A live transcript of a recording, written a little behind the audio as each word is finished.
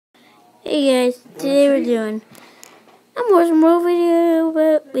Hey guys, today we're doing a more video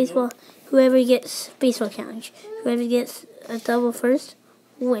about baseball. Whoever gets baseball challenge, whoever gets a double first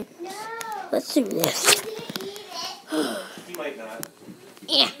wins. Let's do this.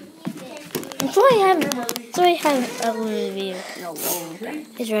 Yeah. So I haven't uploaded a video in a long time.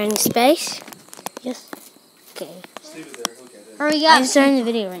 Is there any space? Yes. Okay. Hurry up. I'm starting the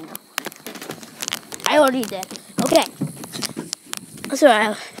video right now. I already did. Okay.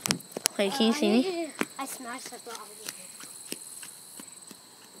 So wait, can you see me? I smashed the ball.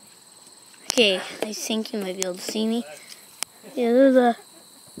 Okay, I think you might be able to see me. Yeah, there's a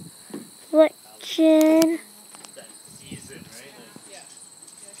reflection.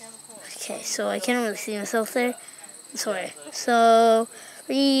 Okay, so I can't really see myself there. I'm sorry. So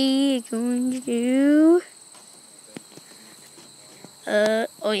we're going to do.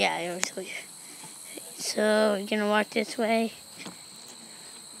 Oh yeah, I already told you. So we're gonna walk this way.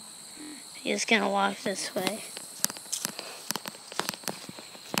 He's gonna walk this way.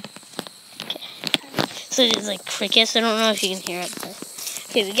 So there's like crickets. I don't know if you can hear it. But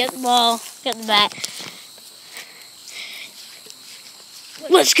okay, we got the ball, got the bat.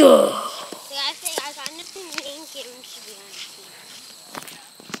 Let's go! I got nothing main game should be on the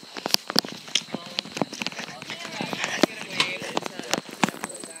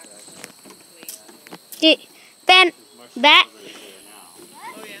team. Okay, bat.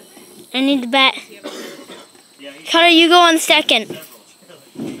 I need the bat. Cutter, you go on second. Where's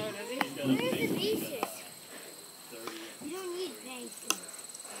the bases? You don't need bases.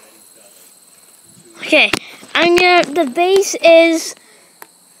 Okay, the base is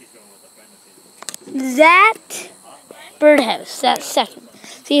that birdhouse. That's second.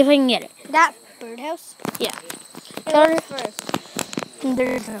 See if I can get it. That birdhouse? Yeah. Cutter first.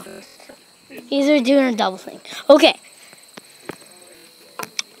 There's no. These are doing a double thing. Okay.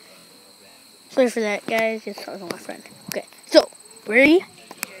 Sorry for that, guys. Just talking to my friend. Okay. So, we're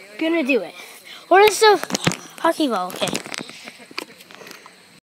gonna do it. What is the hockey ball? Okay.